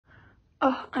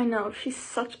Oh, I know, she's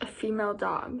such a female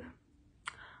dog.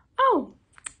 Oh,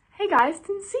 hey guys,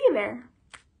 didn't see you there.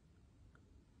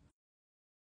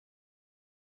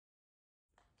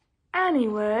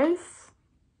 Anyways,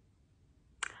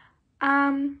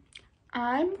 I'm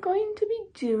going to be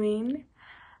doing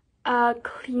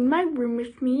clean my room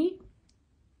with me,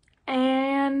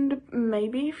 and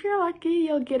maybe if you're lucky,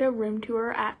 you'll get a room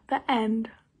tour at the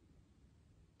end.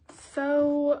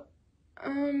 So,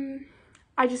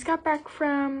 I just got back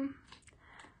from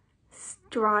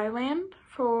Dryland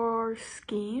for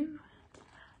skiing,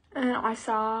 and I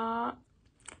saw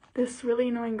this really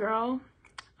annoying girl.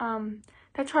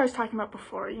 That's who I was talking about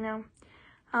before, you know.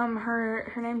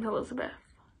 Her name's Elizabeth.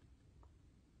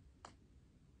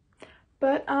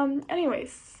 But,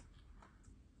 anyways.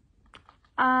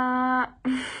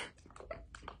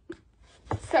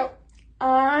 So,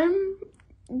 I'm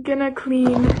gonna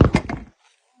clean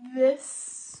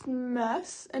this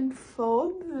mess and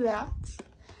fold that.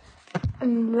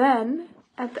 And then,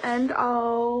 at the end,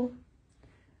 I'll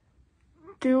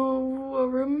do a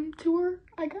room tour,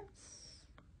 I guess.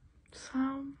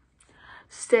 So,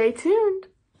 stay tuned.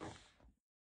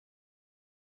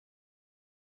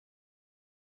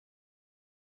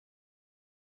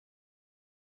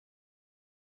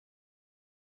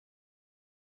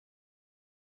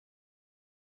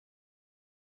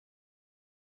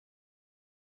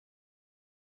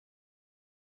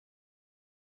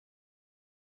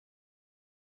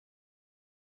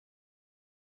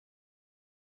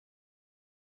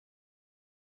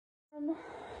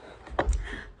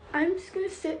 I'm just gonna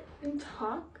sit and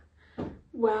talk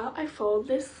while I fold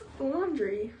this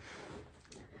laundry.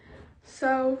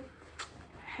 So,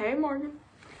 hey Morgan.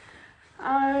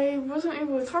 I wasn't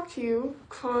able to talk to you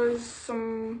because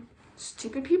some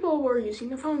stupid people were using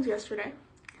the phones yesterday.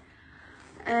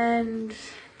 And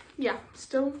yeah,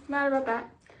 still mad about that.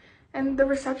 And the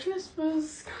receptionist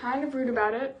was kind of rude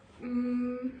about it. I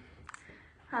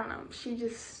don't know, she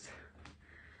just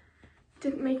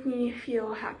didn't make me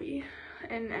feel happy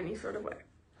in any sort of way.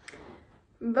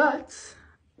 But,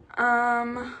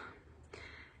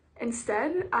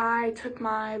 instead, I took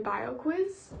my bio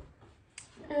quiz,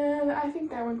 and I think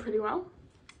that went pretty well.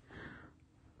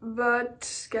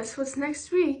 But guess what's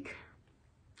next week?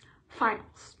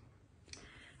 Finals.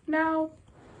 Now,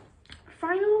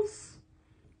 finals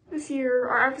this year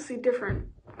are obviously different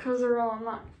because they're all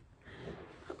online.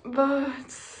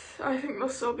 But I think they'll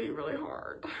still be really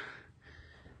hard.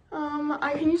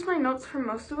 I can use my notes for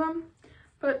most of them,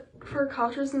 but for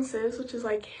cultures and civs, which is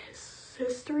like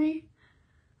history,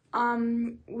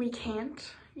 we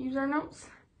can't use our notes.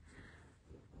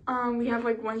 We have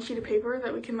like one sheet of paper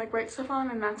that we can like write stuff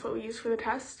on, and that's what we use for the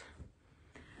test.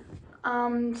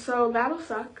 So that'll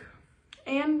suck.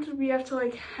 And we have to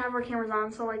like have our cameras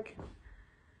on, so like,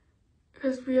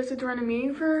 because we have to run a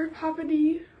meeting for Papa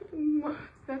D,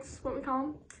 that's what we call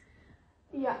him.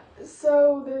 Yeah,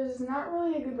 so there's not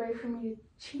really a good way for me to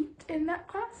cheat in that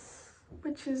class,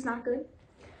 which is not good.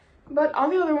 But all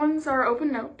the other ones are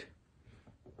open note.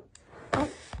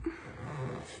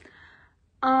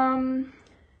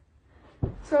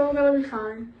 So that'll be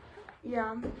fine.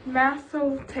 Yeah, math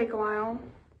will take a while.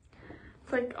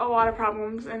 It's like a lot of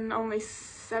problems in only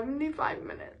 75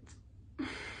 minutes.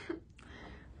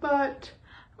 But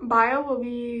bio will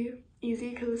be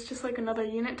easy because it's just like another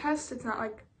unit test. It's not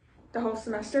like the whole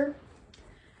semester.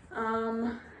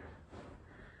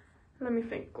 Let me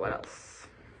think, what else?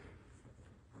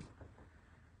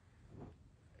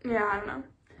 Yeah, I don't know.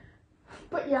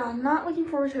 But yeah, I'm not looking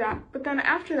forward to that. But then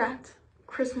after that,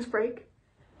 Christmas break.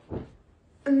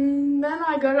 And then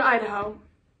I go to Idaho.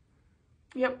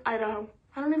 Yep, Idaho.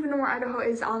 I don't even know where Idaho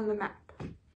is on the map.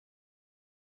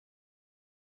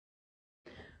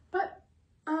 But,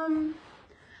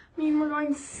 we're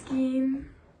going skiing.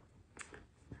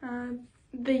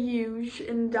 The huge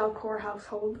in Delcor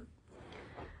household.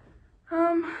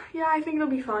 Yeah, I think it'll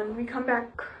be fun. We come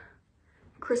back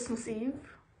Christmas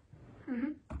Eve.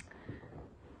 And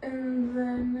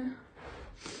then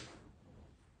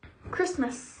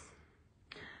Christmas.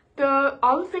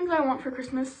 All the things I want for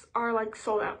Christmas are like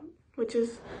sold out, which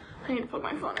is, I need to put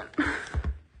my phone in.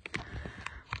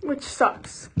 Which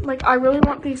sucks. Like, I really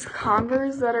want these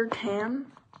Converse that are tan,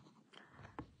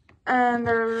 and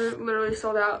they're literally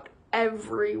sold out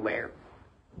everywhere.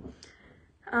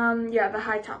 Yeah, the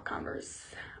high top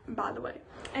Converse, by the way.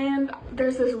 And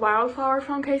there's this wildflower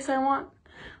phone case I want.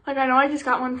 Like, I know I just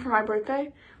got one for my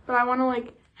birthday, but I want to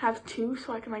like have two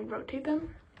so I can like rotate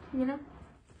them, you know?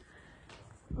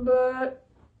 But,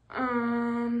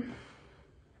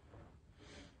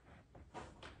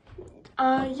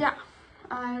 yeah,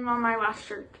 I'm on my last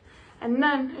shirt. And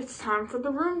then it's time for the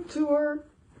room tour.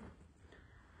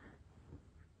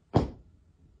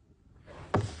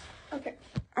 Okay,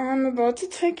 I'm about to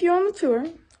take you on the tour.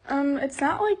 It's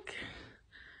not like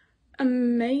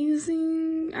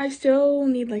amazing. I still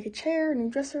need like a chair, a new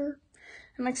dresser,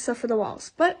 and like stuff for the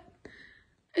walls, but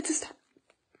it's just time.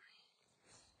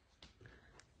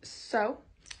 So,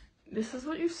 this is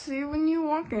what you see when you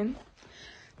walk in.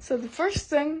 So the first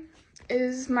thing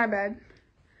is my bed,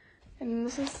 and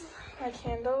this is my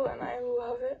candle, and I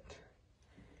love it.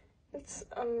 It's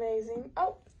amazing.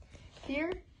 Oh,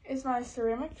 here is my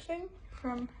ceramic thing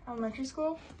from elementary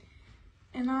school,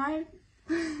 and I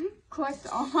collect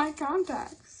all my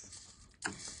contacts.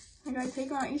 I gotta take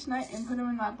them out each night and put them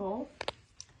in that bowl.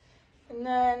 And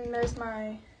then there's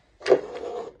my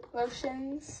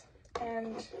lotions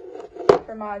and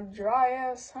for my dry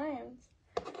ass hands.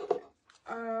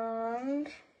 And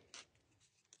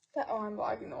I'm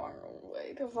vlogging the wrong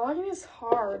way. The vlogging is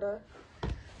hard.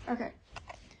 Okay.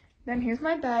 Then here's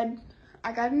my bed.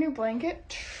 I got a new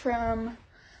blanket from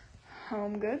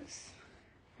Home Goods.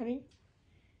 Ready?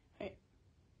 Wait.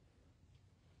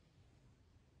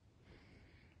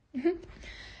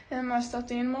 And my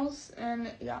stuffed animals,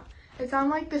 and yeah, it's on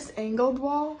like this angled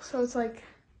wall, so it's like,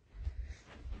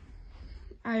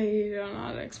 I don't know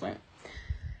how to explain it.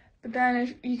 But then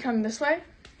if you come this way,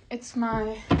 it's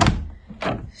my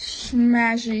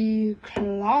smashy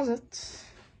closet.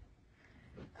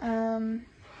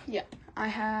 Yeah, I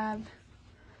have,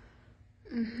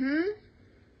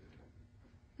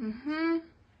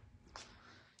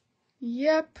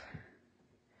 yep.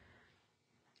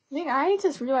 I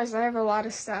just realized I have a lot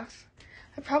of stuff.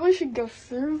 I probably should go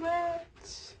through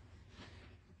it,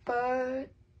 but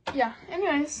yeah,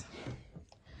 anyways.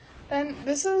 Then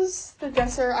this is the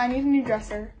dresser. I need a new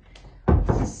dresser.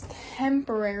 This is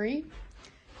temporary.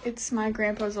 It's my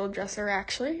grandpa's old dresser,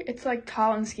 actually. It's like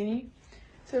tall and skinny.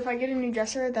 So if I get a new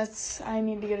dresser, I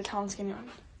need to get a tall and skinny one.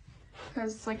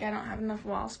 Because it's like I don't have enough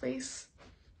wall space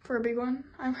for a big one.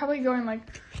 I'm probably going like,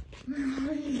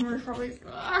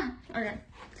 okay.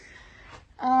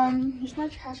 Here's my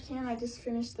trash can. I just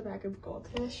finished the bag of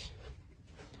goldfish.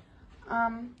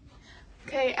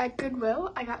 Okay, at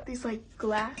Goodwill, I got these like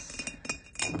glass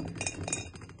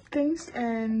things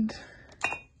and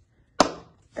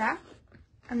that.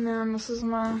 And then this is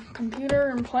my computer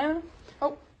and planner.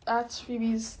 Oh, that's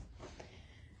Phoebe's.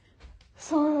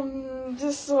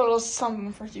 Just a little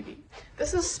something for Phoebe.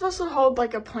 This is supposed to hold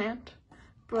like a plant,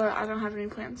 but I don't have any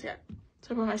plants yet.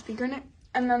 So I put my speaker in it.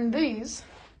 And then these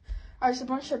are just a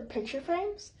bunch of picture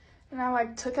frames. And I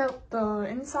like took out the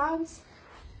insides.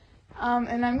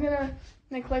 And I'm gonna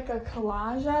make like a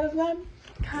collage out of them,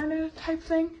 kind of type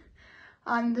thing,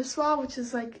 on this wall, which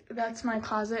is like, that's my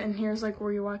closet, and here's like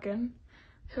where you walk in.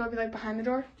 So it'll be like behind the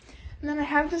door. And then I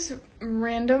have this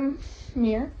random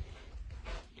mirror.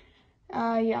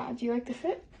 Yeah, do you like the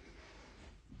fit?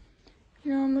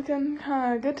 You know, I'm looking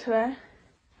kind of good today,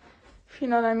 if you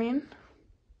know what I mean.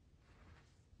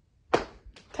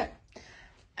 Okay.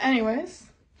 Anyways,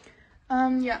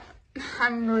 yeah,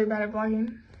 I'm really bad at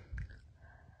vlogging.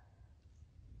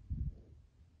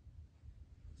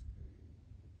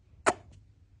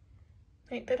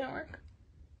 Wait, that didn't work.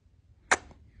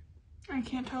 I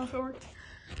can't tell if it worked.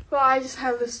 Well, I just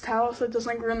have this towel so it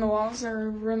doesn't like ruin the walls or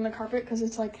ruin the carpet, because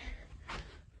it's like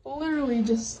literally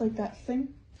just like that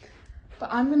thing. But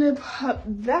I'm gonna put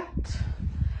that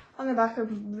on the back of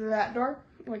that door,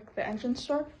 like the entrance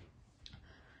door.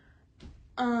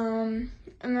 And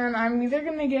then I'm either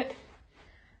gonna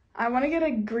I want to get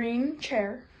a green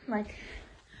chair, like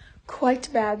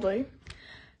quite badly.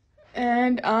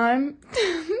 And I'm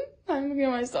looking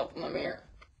at myself in the mirror.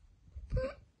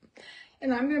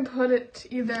 And I'm gonna put it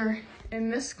either in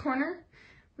this corner,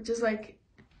 which is like,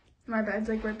 my bed's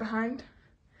like right behind,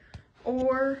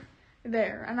 or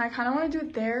there. And I kind of want to do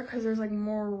it there because there's like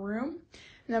more room.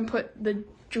 And then put the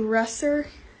dresser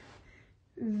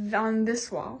on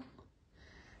this wall.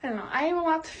 I don't know, I have a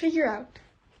lot to figure out.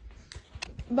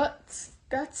 But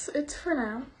that's it for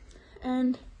now.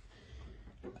 And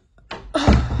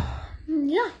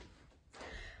yeah.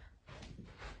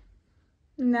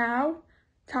 Now,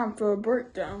 time for a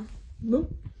breakdown.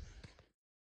 Boop.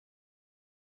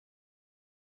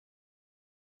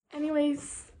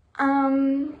 Anyways,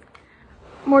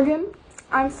 Morgan,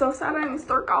 I'm so sad I didn't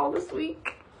start all this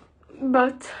week,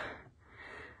 but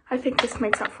I think this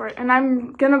makes up for it. And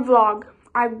I'm gonna vlog.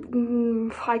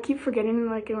 I keep forgetting,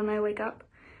 like, when I wake up.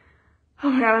 Oh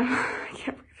my god, I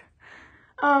can't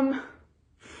breathe.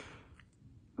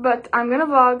 But I'm gonna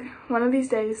vlog one of these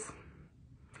days,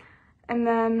 and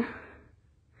then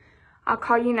I'll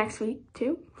call you next week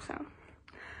too, so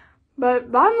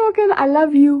But bye, Morgan. I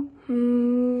love you.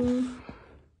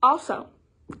 Also,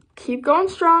 keep going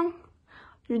strong.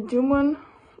 You're doing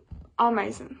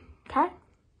amazing. Okay?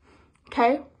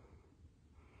 Okay?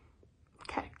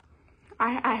 Okay.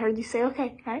 I heard you say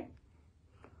okay, right?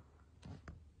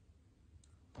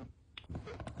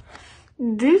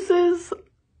 Deuces.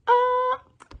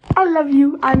 I love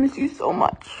you. I miss you so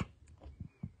much.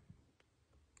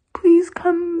 Please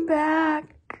come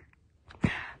back.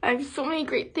 I have so many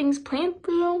great things planned for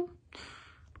you.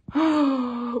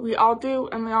 We all do,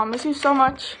 and we all miss you so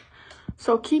much.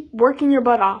 So keep working your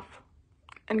butt off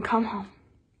and come home.